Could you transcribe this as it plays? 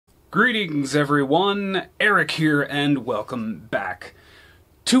Greetings everyone, Eric here and welcome back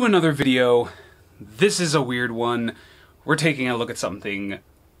to another video. This is a weird one. We're taking a look at something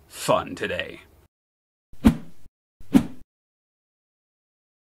fun today.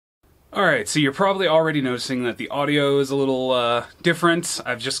 Alright, so you're probably already noticing that the audio is a little different.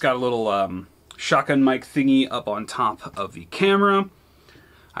 I've just got a little shotgun mic thingy up on top of the camera.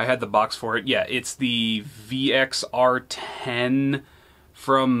 I had the box for it. Yeah, it's the VXR10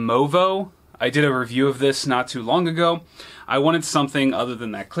 from Movo. I did a review of this not too long ago. I wanted something other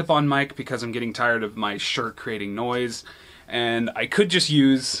than that clip-on mic because I'm getting tired of my shirt creating noise, and I could just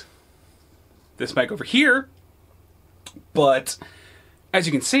use this mic over here, but as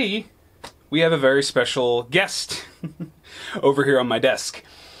you can see, we have a very special guest over here on my desk.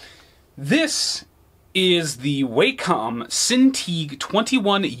 This is the Wacom Cintiq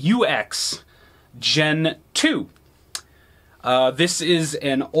 21UX Gen 2. This is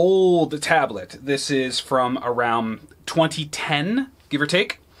an old tablet. This is from around 2010, give or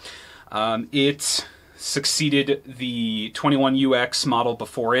take. It succeeded the 21UX model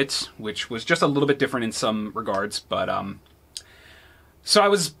before it, which was just a little bit different in some regards. But so I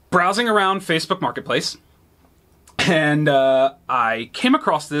was browsing around Facebook Marketplace, and I came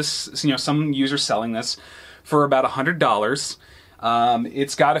across this. Some user selling this for about $100.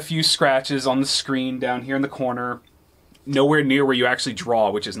 It's got a few scratches on the screen down here in the corner. Nowhere near where you actually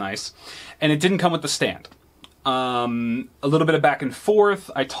draw, which is nice. And it didn't come with the stand. A little bit of back and forth.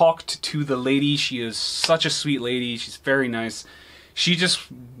 I talked to the lady. She is such a sweet lady. She's very nice. She just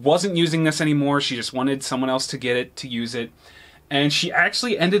wasn't using this anymore. She just wanted someone else to get it, to use it. And she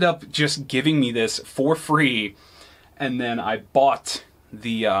actually ended up just giving me this for free. And then I bought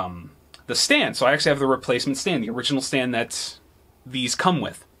the stand. So I actually have the replacement stand, the original stand that these come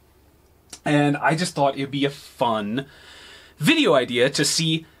with. And I just thought it'd be a fun video idea to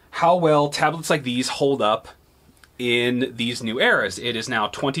see how well tablets like these hold up in these new eras. It is now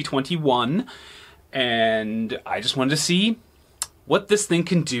 2021, and I just wanted to see what this thing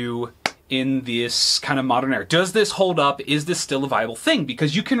can do in this kind of modern era. Does this hold up? Is this still a viable thing?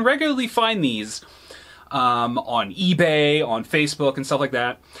 Because you can regularly find these on eBay, on Facebook, and stuff like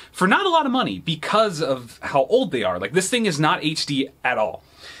that for not a lot of money because of how old they are. Like, this thing is not HD at all.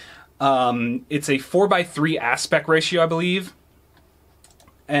 It's a 4:3 aspect ratio, I believe.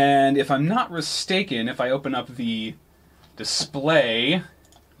 And if I'm not mistaken, if I open up the display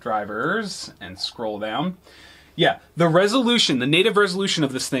drivers and scroll down, yeah, the resolution, the native resolution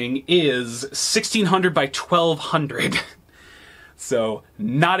of this thing is 1600 by 1200. So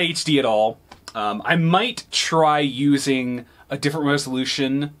not HD at all. I might try using a different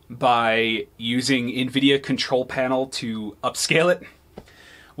resolution by using NVIDIA Control Panel to upscale it.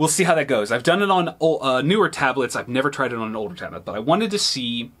 We'll see how that goes. I've done it on newer tablets. I've never tried it on an older tablet, but I wanted to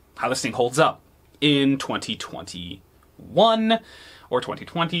see how this thing holds up in 2021 or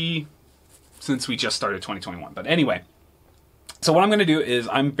 2020, since we just started 2021. But anyway, so what I'm going to do is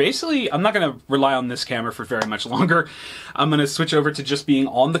I'm not going to rely on this camera for very much longer. I'm going to switch over to just being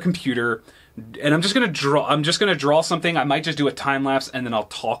on the computer, and I'm just going to draw something. I might just do a time lapse and then I'll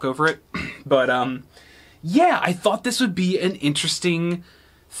talk over it. But yeah, I thought this would be an interesting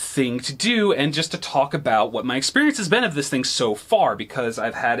thing to do, and just to talk about what my experience has been of this thing so far, because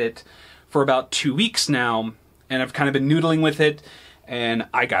I've had it for about 2 weeks now, and I've kind of been noodling with it, and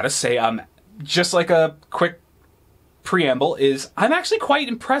I gotta say, just like a quick preamble, I'm actually quite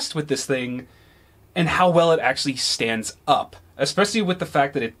impressed with this thing and how well it actually stands up, especially with the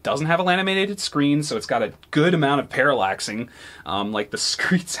fact that it doesn't have a laminated screen, so it's got a good amount of parallaxing. Like, the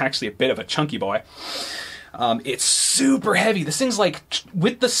screen's actually a bit of a chunky boy. It's super heavy. This thing's like,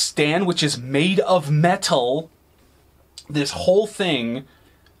 with the stand, which is made of metal, this whole thing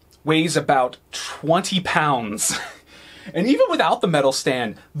weighs about 20 pounds. And even without the metal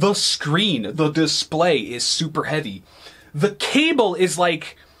stand, the screen, the display is super heavy. The cable is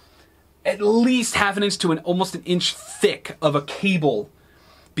like at least half an inch to almost an inch thick of a cable,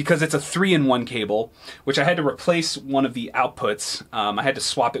 because it's a 3-in-1 cable, which I had to replace one of the outputs. I had to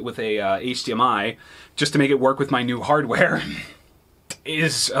swap it with a HDMI just to make it work with my new hardware.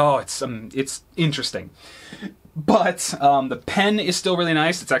 It's interesting. But the pen is still really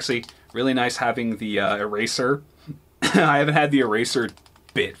nice. It's actually really nice having the eraser. I haven't had the eraser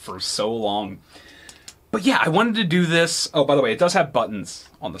bit for so long. But yeah, I wanted to do this. Oh, by the way, it does have buttons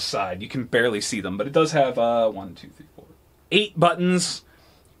on the side. You can barely see them, but it does have 8 buttons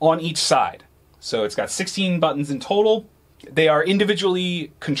on each side. So it's got 16 buttons in total. They are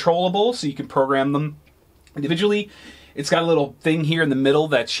individually controllable, so you can program them individually. It's got a little thing here in the middle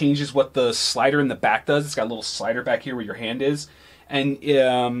that changes what the slider in the back does. It's got a little slider back here where your hand is. And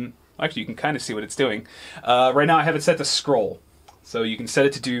Actually, you can kind of see what it's doing. Right now I have it set to scroll. So you can set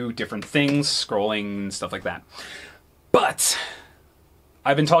it to do different things, scrolling and stuff like that. But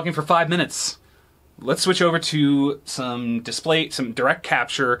I've been talking for 5 minutes. Let's switch over to some direct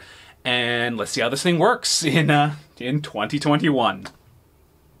capture, and let's see how this thing works in 2021.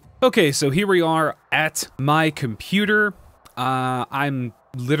 Okay, so here we are at my computer. I'm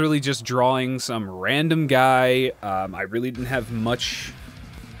literally just drawing some random guy. I really didn't have much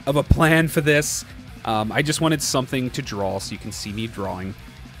of a plan for this. I just wanted something to draw so you can see me drawing.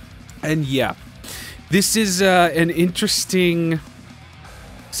 And yeah, this is an interesting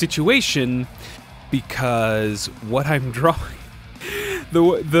situation because what I'm drawing,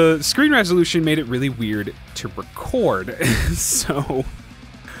 the screen resolution made it really weird to record. So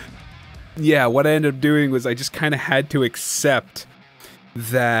yeah, what I ended up doing was I just kind of had to accept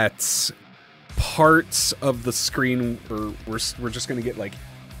that parts of the screen were just going to get like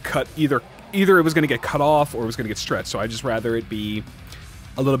cut, either it was going to get cut off or it was going to get stretched. So I just rather it be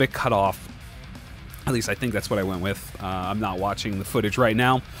a little bit cut off. At least I think that's what I went with. I'm not watching the footage right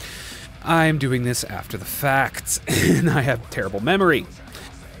now. I'm doing this after the fact, and I have terrible memory.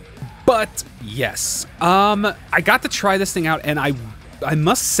 But yes, I got to try this thing out, and I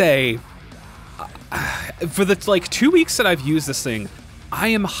must say, for the like 2 weeks that I've used this thing, I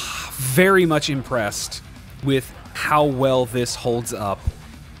am very much impressed with how well this holds up.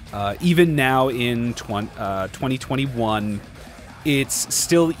 Even now in 2021, it's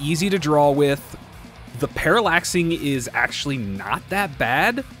still easy to draw with. The parallaxing is actually not that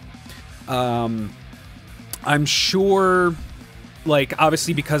bad. I'm sure, like,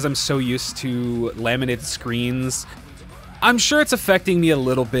 obviously because I'm so used to laminated screens, I'm sure it's affecting me a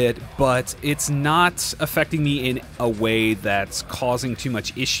little bit, but it's not affecting me in a way that's causing too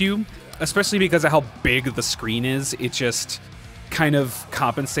much issue, especially because of how big the screen is. It just kind of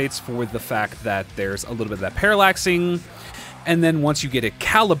compensates for the fact that there's a little bit of that parallaxing, and then once you get it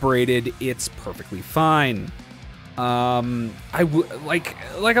calibrated, it's perfectly fine. I'm like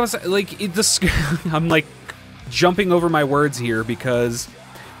jumping over my words here because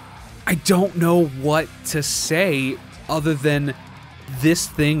I don't know what to say other than this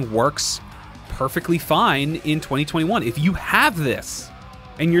thing works perfectly fine in 2021. If you have this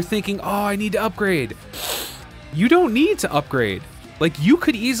and you're thinking, oh, I need to upgrade, you don't need to upgrade. Like, you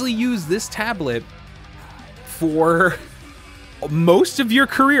could easily use this tablet for most of your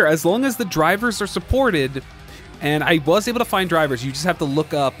career as long as the drivers are supported. And I was able to find drivers. You just have to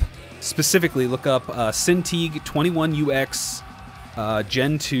look up, specifically look up Cintiq 21UX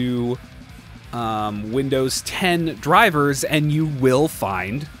Gen 2 Windows 10 drivers, and you will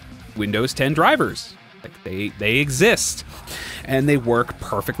find Windows 10 drivers. Like, they exist, and they work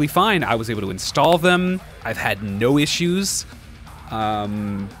perfectly fine. I was able to install them. I've had no issues.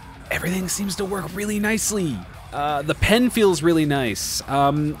 Everything seems to work really nicely. The pen feels really nice.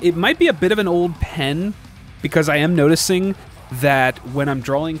 It might be a bit of an old pen, because I am noticing that when I'm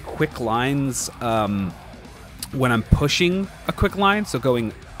drawing quick lines, when I'm pushing a quick line, so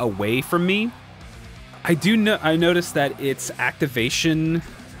going away from me, I notice that its activation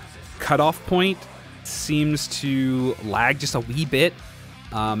cutoff point seems to lag just a wee bit.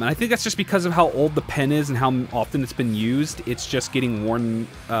 And I think that's just because of how old the pen is and how often it's been used. It's just getting worn,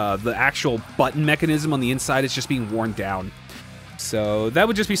 the actual button mechanism on the inside is just being worn down. So that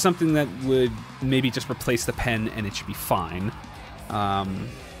would just be something that would maybe just replace the pen and it should be fine.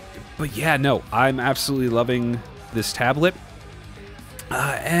 But yeah, no, I'm absolutely loving this tablet.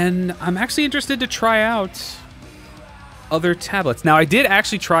 And I'm actually interested to try out other tablets. Now, I did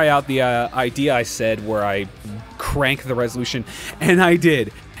actually try out the idea I said where I crank the resolution, and I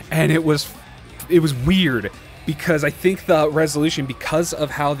did. And it was weird because I think the resolution, because of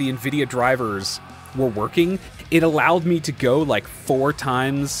how the NVIDIA drivers were working, it allowed me to go like 4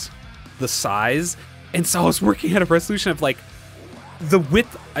 times the size. And so I was working at a resolution of like, the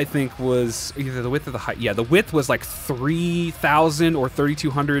width, I think, was either the width or the height. Yeah, the width was like 3,000 or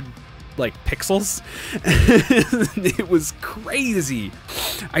 3,200 like pixels. It was crazy.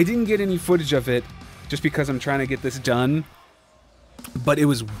 I didn't get any footage of it just because I'm trying to get this done. But it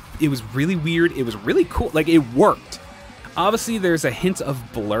was really weird. It was really cool. Like, it worked. Obviously, there's a hint of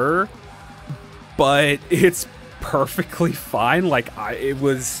blur, but it's perfectly fine. Like, it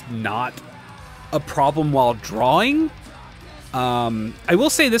was not a problem while drawing. I will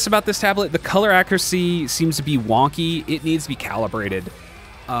say this about this tablet: the color accuracy seems to be wonky. It needs to be calibrated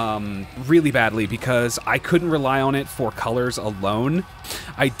really badly because I couldn't rely on it for colors alone.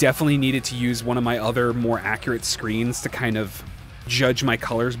 I definitely needed to use one of my other more accurate screens to kind of judge my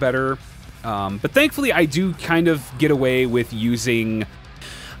colors better. But thankfully, I do kind of get away with using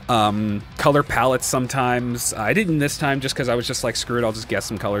color palettes sometimes. I didn't this time just because I was just like, screw it, I'll just guess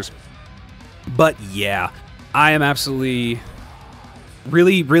some colors. But yeah, I am absolutely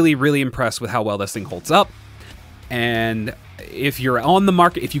really impressed with how well this thing holds up. And if you're on the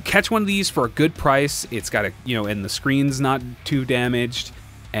market, if you catch one of these for a good price, it's got a, you know, and the screen's not too damaged,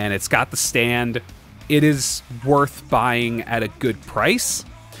 and it's got the stand, it is worth buying at a good price.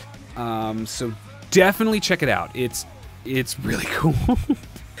 So definitely check it out. It's really cool.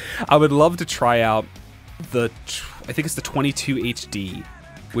 I would love to try out I think it's the 22 HD,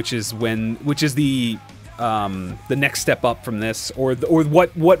 which is the next step up from this, or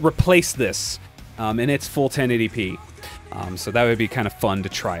what replaced this, and it's full 1080p. So that would be kind of fun to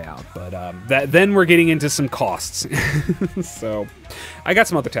try out, but then we're getting into some costs. So I got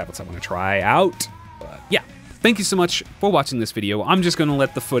some other tablets I want to try out. But yeah, thank you so much for watching this video. I'm just going to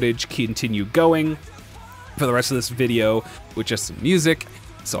let the footage continue going for the rest of this video with just some music.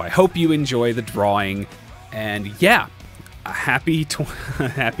 So I hope you enjoy the drawing, and yeah, a happy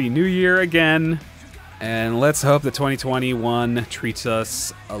New Year again. And let's hope that 2021 treats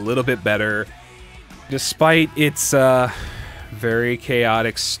us a little bit better, despite its very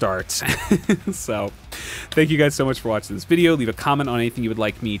chaotic start. So, thank you guys so much for watching this video. Leave a comment on anything you would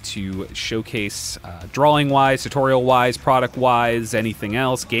like me to showcase, drawing-wise, tutorial-wise, product-wise, anything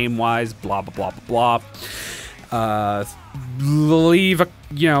else, game-wise, blah, blah, blah, blah, blah. Leave a,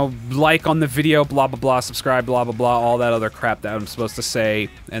 like on the video, blah, blah, blah, subscribe, blah, blah, blah, all that other crap that I'm supposed to say,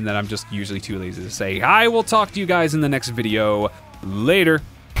 and then I'm just usually too lazy to say. I will talk to you guys in the next video. Later.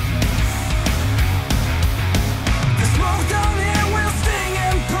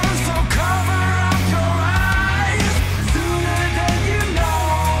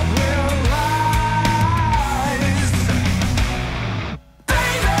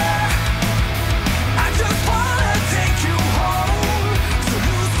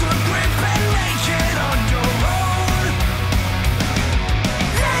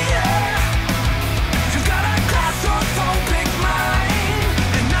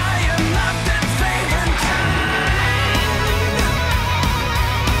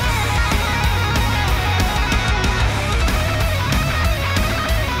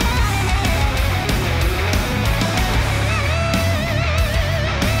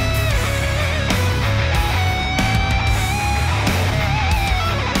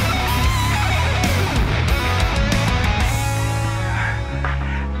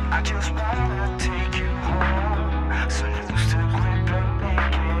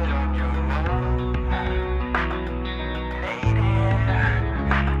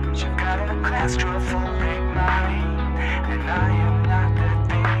 Astro